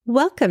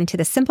Welcome to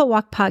the Simple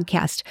Walk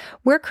Podcast.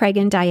 We're Craig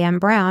and Diane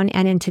Brown,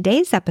 and in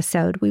today's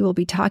episode, we will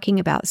be talking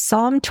about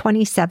Psalm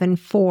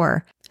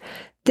 27:4.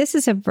 This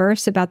is a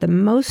verse about the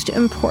most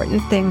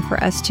important thing for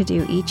us to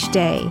do each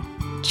day.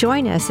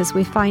 Join us as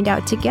we find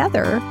out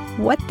together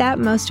what that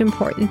most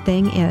important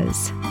thing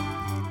is.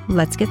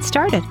 Let's get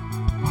started.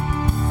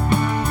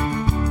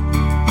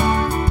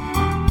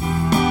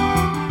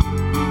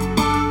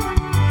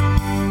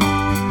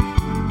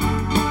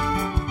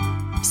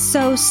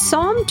 So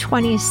Psalm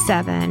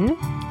 27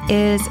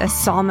 is a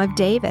Psalm of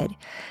David.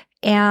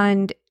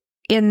 And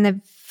in the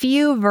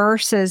few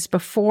verses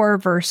before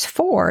verse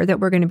 4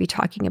 that we're going to be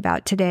talking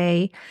about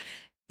today,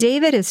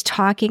 David is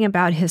talking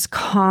about his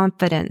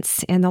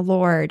confidence in the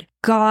Lord.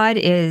 God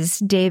is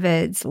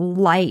David's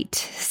light,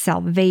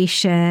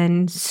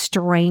 salvation,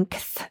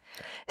 strength.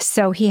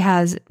 So he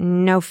has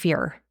no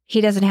fear.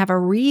 He doesn't have a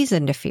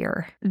reason to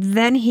fear.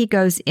 Then he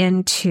goes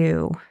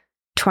into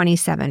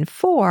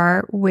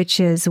 27:4, which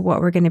is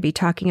what we're going to be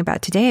talking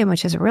about today, and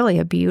which is really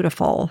a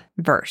beautiful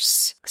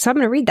verse. So I'm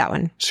going to read that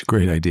one. It's a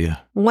great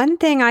idea. One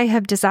thing I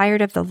have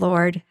desired of the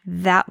Lord,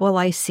 that will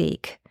I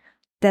seek,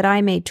 that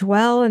I may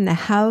dwell in the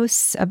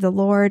house of the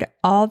Lord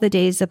all the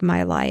days of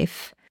my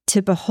life,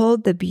 to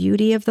behold the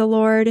beauty of the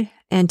Lord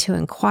and to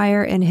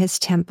inquire in his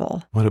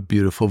temple. What a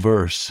beautiful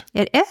verse.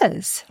 It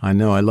is. I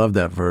know. I love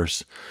that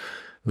verse.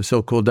 It was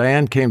so cool.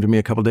 Diane came to me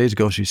a couple of days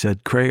ago. She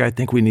said, Craig, I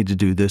think we need to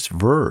do this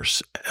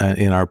verse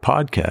in our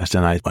podcast.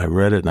 And I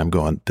read it and I'm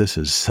going, this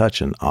is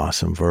such an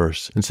awesome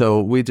verse. And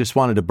so we just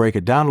wanted to break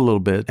it down a little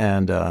bit.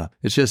 And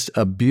it's just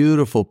a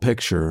beautiful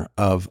picture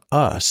of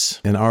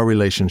us in our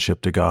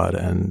relationship to God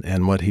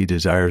and what he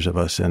desires of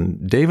us.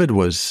 And David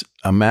was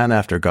a man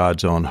after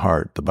God's own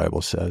heart, the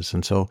Bible says.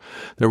 And so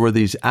there were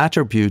these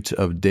attributes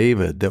of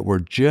David that were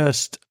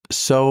just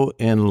so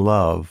in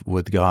love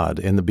with God.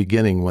 In the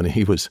beginning, when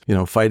he was,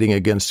 fighting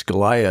against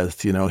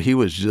Goliath, he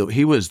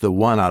was the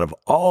one out of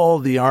all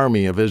the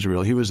army of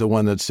Israel. He was the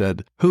one that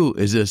said, "Who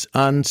is this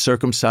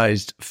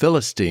uncircumcised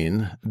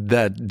Philistine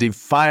that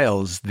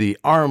defiles the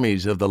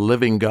armies of the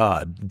living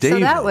God?" David. So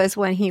that was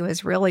when he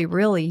was really,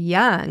 really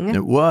young.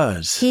 It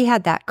was. He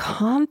had that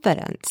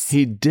confidence.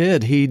 He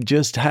did. He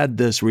just had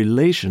this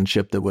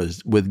relationship that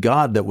was with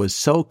God that was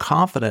so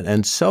confident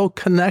and so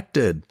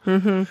connected.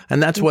 Mm-hmm.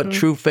 And that's what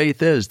true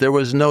faith is. There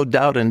was no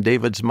doubt in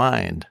David's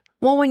mind.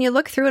 Well, when you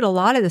look through it, a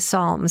lot of the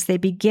Psalms, they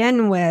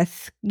begin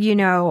with,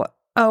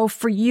 "Oh,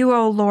 for you,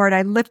 O Lord,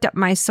 I lift up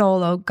my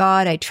soul. O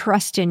God, I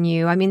trust in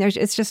you." I mean,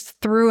 it's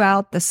just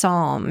throughout the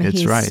Psalm.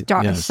 It's right.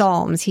 Yes.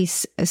 Psalms, he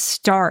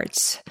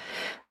starts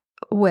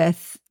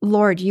with,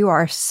 "Lord, you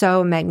are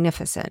so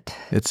magnificent."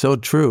 It's so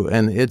true.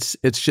 And it's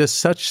just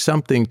such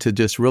something to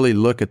just really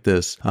look at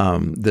this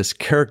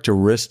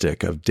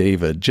characteristic of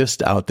David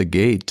just out the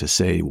gate to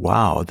say,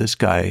 wow, this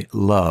guy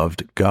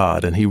loved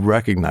God. And he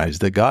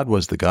recognized that God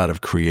was the God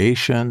of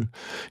creation.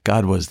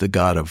 God was the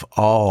God of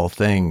all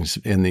things.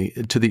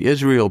 To the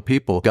Israel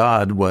people,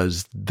 God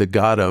was the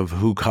God of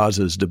who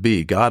causes to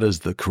be. God is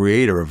the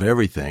creator of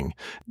everything.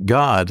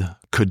 God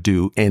could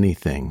do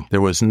anything.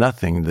 There was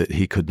nothing that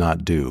he could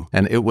not do.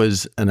 And it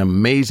was an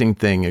amazing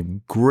thing, a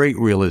great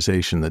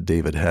realization that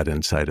David had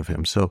inside of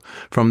him. So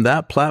from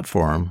that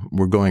platform,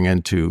 we're going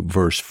into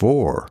verse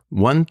 4.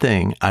 One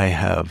thing I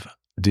have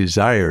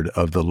desired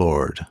of the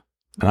Lord.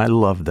 And I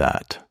love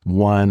that.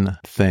 One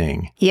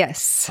thing.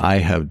 Yes. I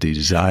have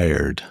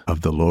desired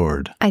of the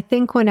Lord. I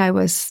think when I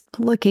was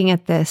looking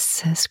at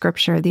this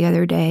scripture the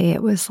other day,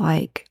 it was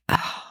like,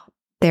 oh,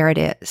 there it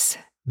is.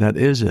 That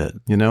is it.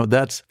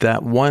 That's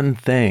that one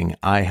thing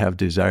I have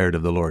desired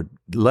of the Lord.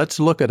 Let's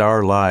look at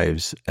our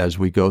lives as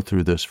we go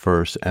through this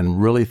verse and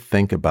really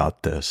think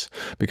about this.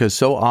 Because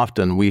so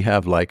often we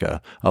have like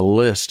a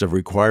list of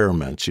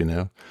requirements,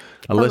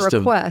 a list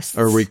requests.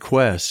 of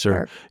requests,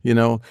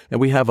 and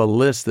we have a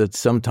list that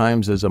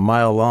sometimes is a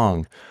mile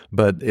long,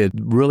 but it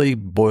really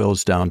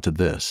boils down to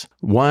this.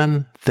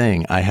 One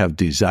thing I have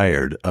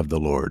desired of the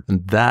Lord,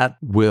 and that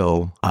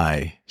will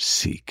I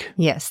seek.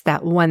 Yes,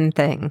 that one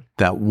thing.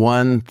 That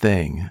one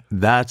thing,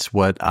 that's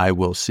what I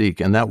will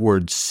seek. And that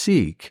word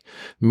seek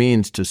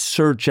means to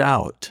search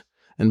out.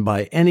 And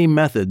by any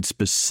method,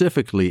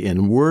 specifically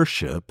in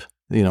worship,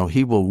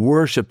 he will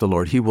worship the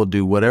Lord. He will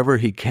do whatever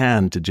he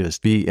can to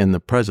just be in the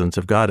presence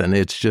of God. And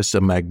it's just a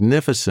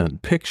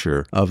magnificent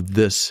picture of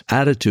this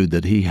attitude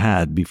that he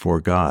had before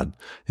God.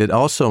 It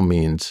also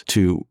means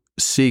to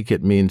seek,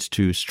 it means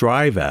to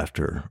strive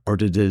after or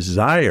to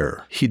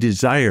desire. He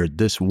desired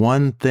this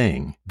one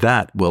thing.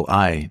 That will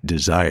I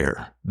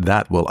desire.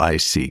 That will I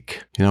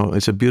seek.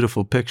 It's a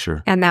beautiful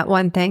picture. And that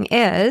one thing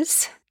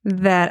is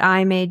that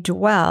I may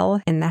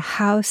dwell in the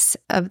house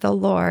of the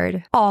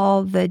Lord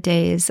all the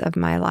days of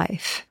my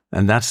life.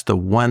 And that's the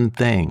one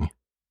thing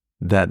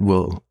that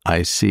will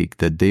I seek,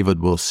 that David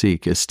will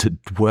seek, is to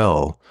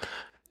dwell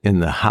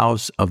in the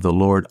house of the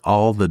Lord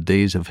all the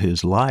days of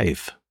his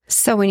life.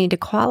 So we need to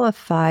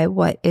qualify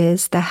what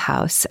is the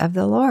house of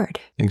the Lord.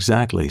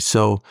 Exactly.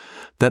 So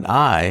that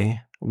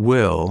I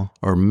will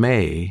or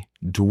may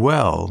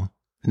dwell.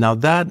 Now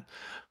that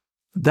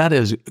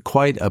is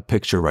quite a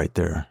picture right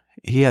there.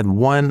 He had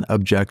one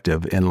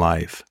objective in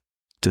life: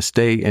 to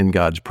stay in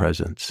God's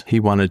presence. He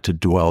wanted to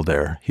dwell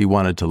there. He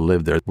wanted to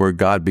live there, where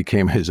God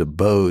became his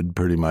abode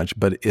pretty much,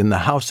 but in the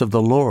house of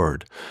the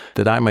Lord,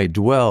 that I may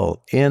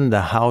dwell in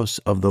the house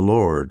of the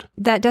Lord.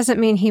 That doesn't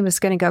mean he was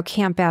going to go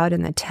camp out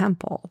in the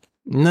temple.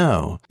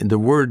 No, the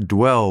word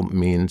dwell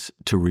means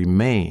to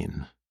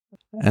remain.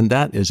 And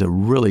that is a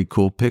really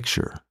cool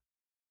picture.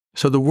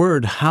 So the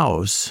word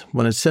house,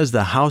 when it says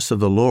the house of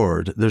the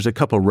Lord, there's a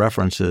couple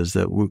references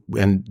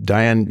and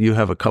Diane, you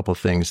have a couple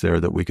things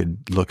there that we could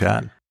look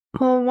at.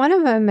 Well, one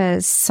of them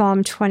is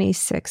Psalm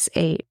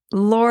 26:8.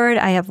 Lord,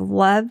 I have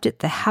loved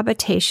the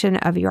habitation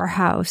of your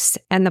house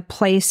and the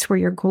place where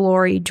your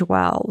glory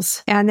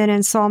dwells. And then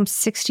in Psalm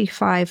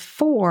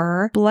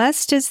 65:4,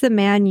 blessed is the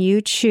man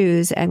you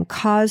choose and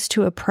cause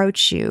to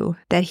approach you,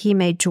 that he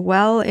may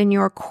dwell in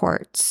your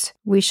courts.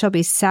 We shall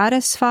be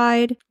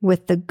satisfied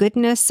with the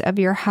goodness of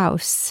your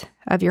house,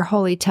 of your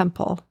holy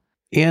temple.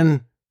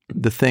 In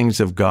the things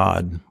of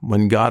God,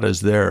 when God is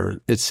there,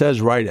 it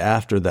says right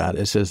after that,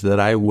 it says that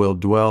I will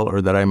dwell,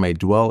 or that I may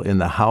dwell in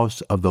the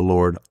house of the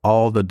Lord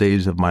all the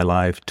days of my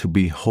life, to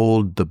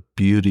behold the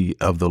beauty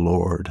of the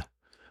Lord.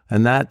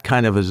 And that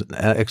kind of is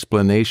an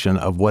explanation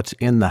of what's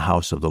in the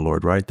house of the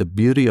Lord, right? The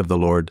beauty of the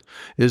Lord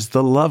is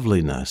the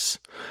loveliness,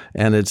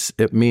 and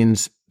it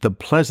means the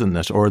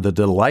pleasantness or the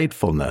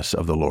delightfulness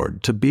of the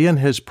Lord. To be in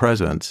his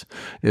presence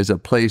is a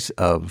place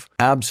of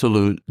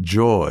absolute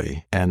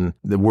joy. And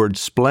the word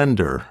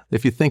splendor,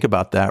 if you think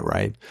about that,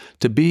 right?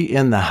 To be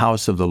in the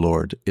house of the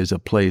Lord is a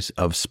place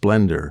of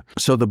splendor.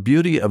 So the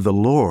beauty of the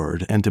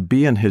Lord and to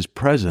be in his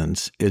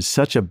presence is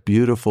such a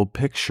beautiful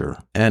picture.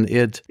 And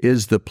it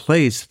is the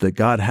place that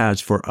God has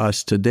for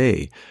us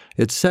today.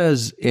 It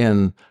says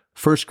in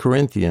 1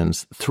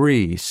 Corinthians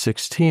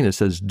 3:16, it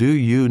says, do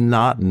you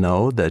not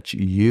know that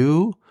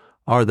you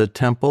are the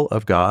temple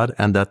of God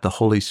and that the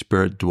Holy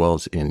Spirit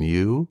dwells in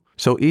you?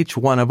 So each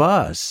one of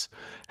us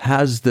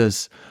has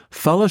this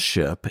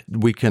fellowship.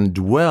 We can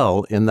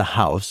dwell in the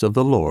house of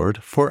the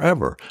Lord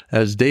forever,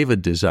 as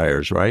David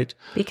desires, right?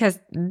 Because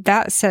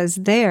that says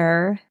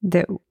there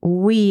that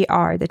we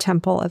are the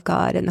temple of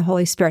God and the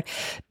Holy Spirit.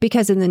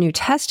 Because in the New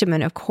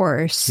Testament, of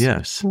course,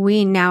 yes,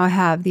 we now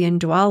have the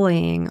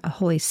indwelling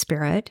Holy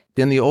Spirit.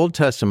 In the Old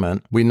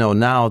Testament, we know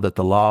now that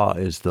the law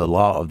is the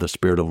law of the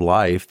Spirit of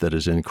life that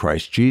is in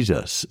Christ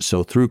Jesus.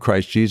 So through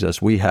Christ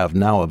Jesus, we have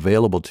now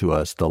available to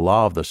us the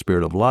law of the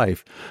Spirit of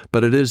life,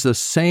 but it is the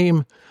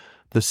same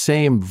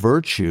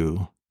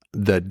virtue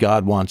that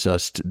God wants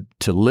us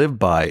to live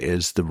by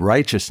is the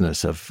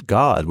righteousness of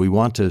God. We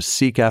want to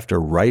seek after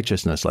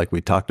righteousness, like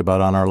we talked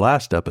about on our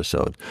last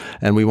episode.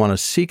 And we want to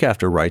seek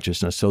after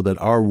righteousness so that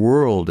our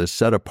world is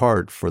set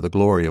apart for the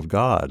glory of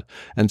God.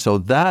 And so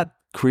that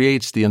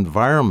creates the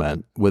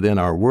environment within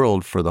our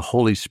world for the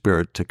Holy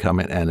Spirit to come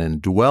in and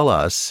indwell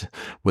us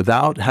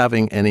without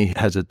having any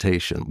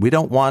hesitation. We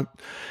don't want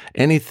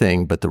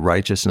anything but the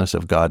righteousness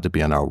of God to be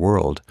in our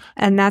world.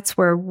 And that's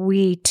where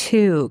we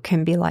too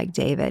can be like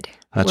David.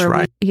 That's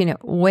right. We,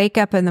 wake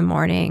up in the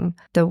morning,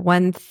 the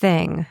one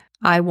thing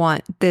I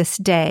want this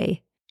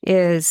day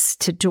is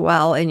to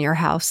dwell in your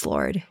house,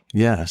 Lord.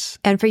 Yes.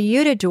 And for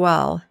you to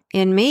dwell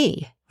in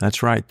me.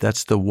 That's right.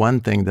 That's the one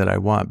thing that I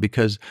want,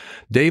 because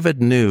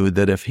David knew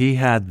that if he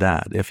had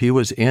that, if he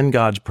was in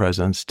God's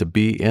presence, to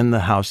be in the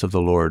house of the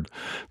Lord,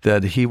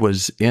 that he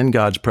was in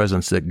God's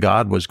presence, that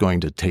God was going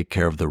to take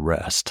care of the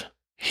rest.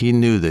 He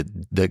knew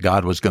that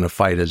God was going to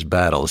fight his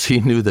battles. He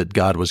knew that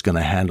God was going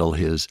to handle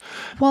his...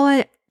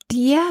 Well,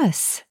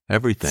 yes.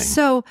 Everything.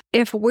 So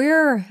if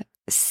we're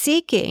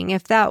seeking,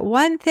 if that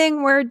one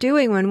thing we're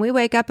doing when we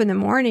wake up in the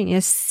morning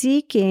is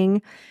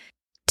seeking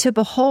to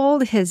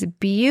behold his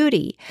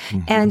beauty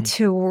and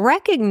to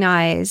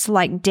recognize,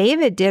 like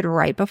David did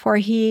right before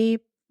he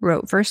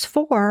wrote verse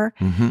 4,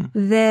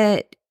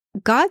 that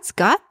God's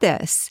got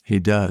this. He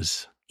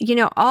does.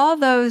 All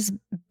those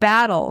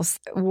battles,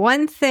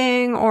 one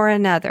thing or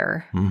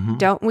another,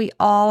 don't we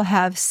all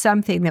have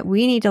something that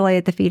we need to lay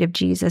at the feet of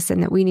Jesus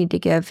and that we need to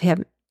give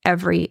him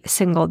every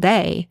single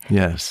day?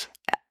 Yes.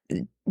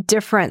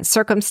 Different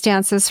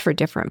circumstances for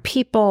different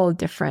people,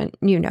 different,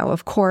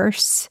 of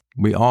course.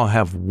 We all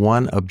have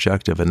one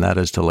objective, and that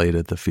is to lay it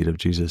at the feet of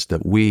Jesus,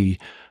 that we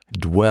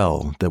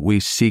dwell, that we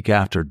seek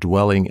after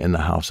dwelling in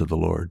the house of the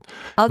Lord.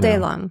 All day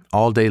long.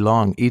 All day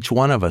long. Each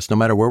one of us, no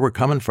matter where we're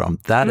coming from,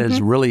 that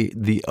is really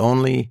the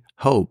only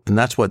hope. And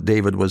that's what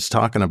David was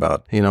talking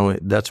about.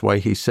 That's why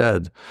he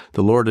said,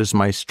 the Lord is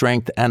my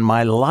strength and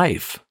my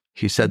life.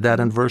 He said that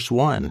in verse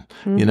 1.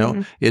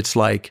 It's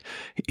like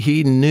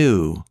he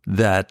knew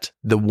that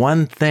the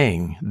one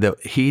thing that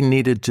he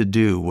needed to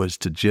do was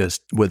to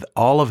just, with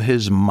all of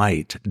his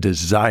might,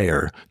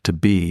 desire to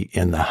be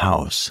in the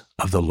house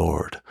of the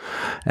Lord.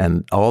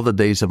 And all the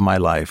days of my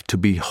life, to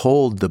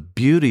behold the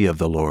beauty of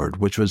the Lord,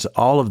 which was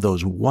all of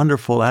those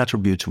wonderful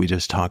attributes we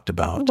just talked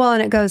about. Well,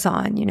 and it goes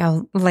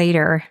on,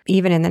 later,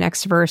 even in the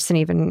next verse and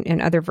even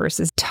in other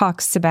verses,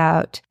 talks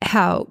about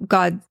how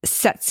God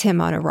sets him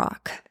on a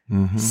rock.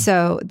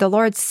 So the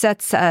Lord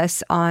sets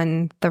us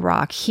on the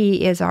rock.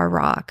 He is our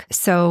rock.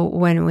 So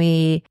when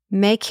we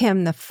make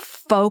him the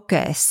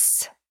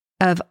focus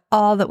of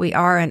all that we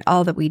are and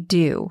all that we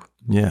do,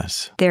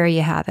 yes, there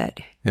you have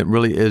it. It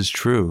really is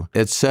true.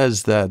 It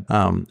says that,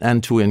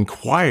 and to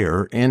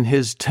inquire in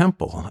his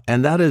temple.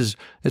 And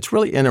it's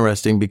really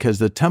interesting because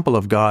the temple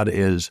of God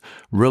is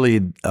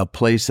really a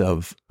place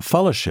of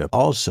fellowship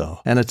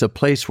also. And it's a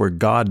place where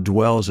God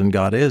dwells and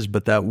God is.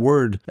 But that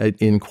word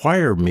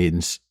inquire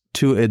means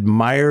to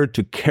admire,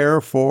 to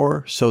care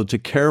for. So to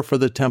care for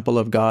the temple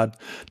of God,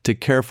 to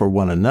care for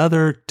one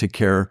another, to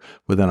care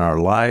within our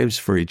lives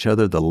for each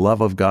other, the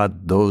love of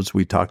God, those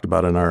we talked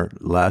about in our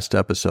last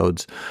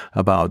episodes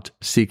about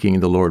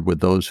seeking the Lord with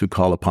those who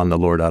call upon the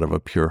Lord out of a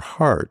pure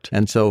heart.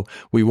 And so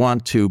we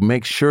want to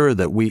make sure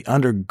that we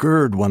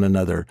undergird one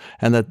another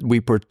and that we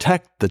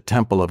protect the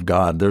temple of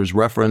God. There's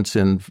reference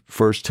in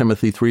 1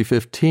 Timothy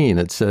 3:15.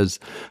 It says,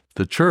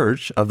 the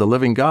church of the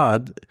living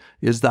God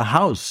is the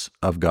house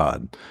of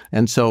God.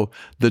 And so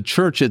the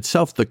church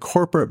itself, the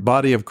corporate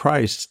body of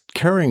Christ,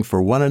 caring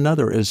for one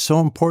another is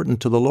so important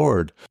to the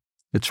Lord.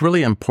 It's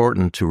really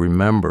important to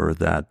remember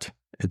that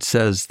it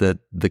says that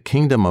the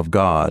kingdom of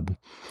God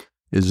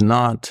is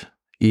not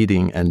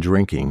eating and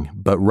drinking,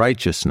 but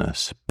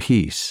righteousness,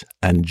 peace,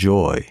 and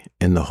joy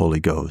in the Holy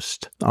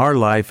Ghost. Our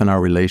life and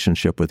our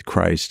relationship with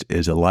Christ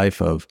is a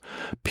life of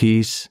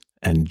peace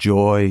and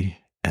joy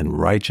and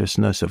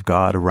righteousness of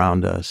God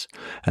around us.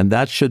 And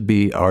that should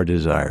be our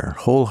desire,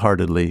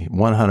 wholeheartedly,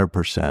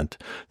 100%.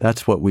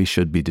 That's what we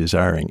should be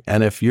desiring.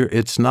 And if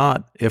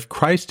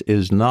Christ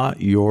is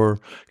not your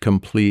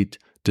complete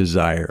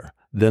desire,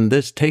 then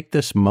take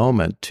this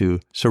moment to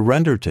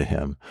surrender to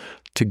him,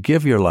 to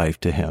give your life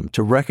to him,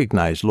 to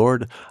recognize,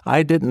 Lord,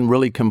 I didn't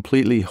really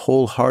completely,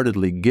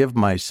 wholeheartedly give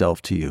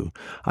myself to you.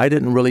 I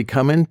didn't really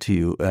come into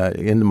you,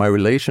 into my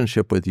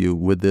relationship with you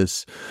with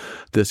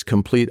this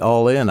complete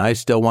all in. I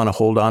still want to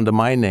hold on to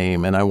my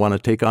name and I want to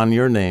take on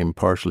your name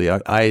partially.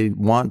 I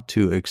want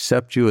to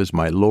accept you as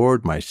my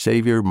Lord, my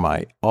Savior,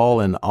 my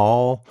all in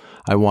all.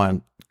 I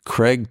want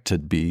Craig to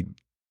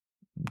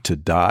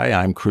die.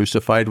 I'm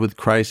crucified with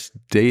Christ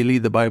daily,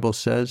 the Bible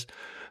says.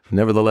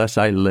 Nevertheless,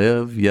 I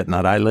live, yet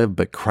not I live,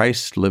 but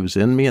Christ lives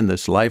in me, and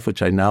this life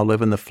which I now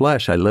live in the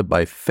flesh, I live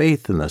by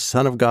faith in the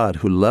Son of God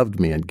who loved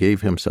me and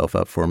gave himself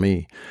up for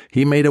me.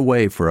 He made a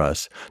way for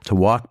us to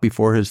walk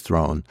before his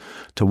throne,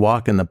 to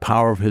walk in the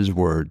power of his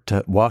word,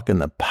 to walk in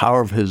the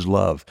power of his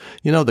love.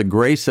 You know, the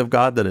grace of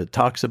God that it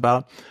talks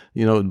about,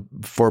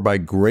 for by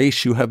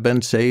grace you have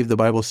been saved, the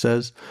Bible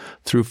says,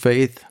 through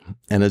faith.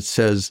 And it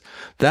says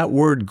that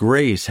word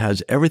grace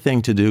has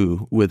everything to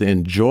do with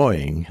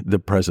enjoying the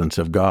presence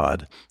of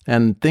God.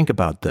 And think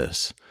about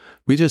this.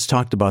 We just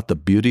talked about the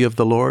beauty of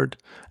the Lord,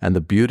 and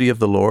the beauty of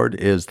the Lord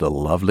is the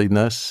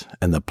loveliness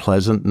and the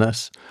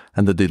pleasantness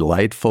and the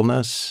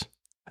delightfulness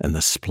and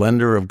the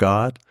splendor of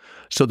God.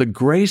 So the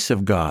grace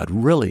of God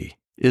really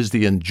is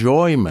the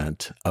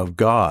enjoyment of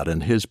God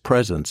and his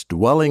presence,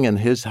 dwelling in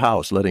his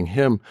house, letting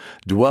him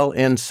dwell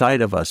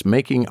inside of us,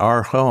 making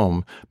our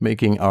home,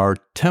 making our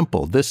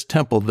temple, this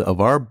temple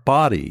of our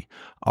body,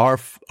 our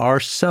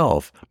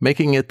self,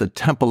 making it the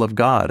temple of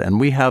God. And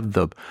we have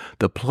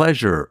the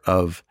pleasure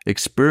of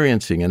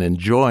experiencing and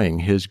enjoying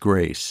his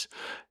grace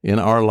in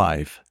our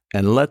life.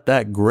 And let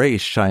that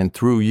grace shine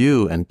through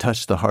you and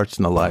touch the hearts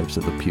and the lives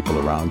of the people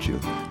around you.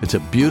 It's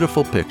a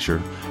beautiful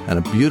picture and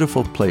a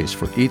beautiful place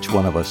for each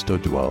one of us to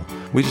dwell.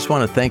 We just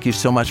want to thank you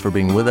so much for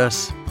being with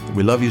us.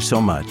 We love you so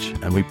much,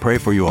 and we pray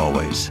for you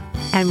always.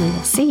 And we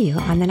will see you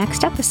on the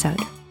next episode.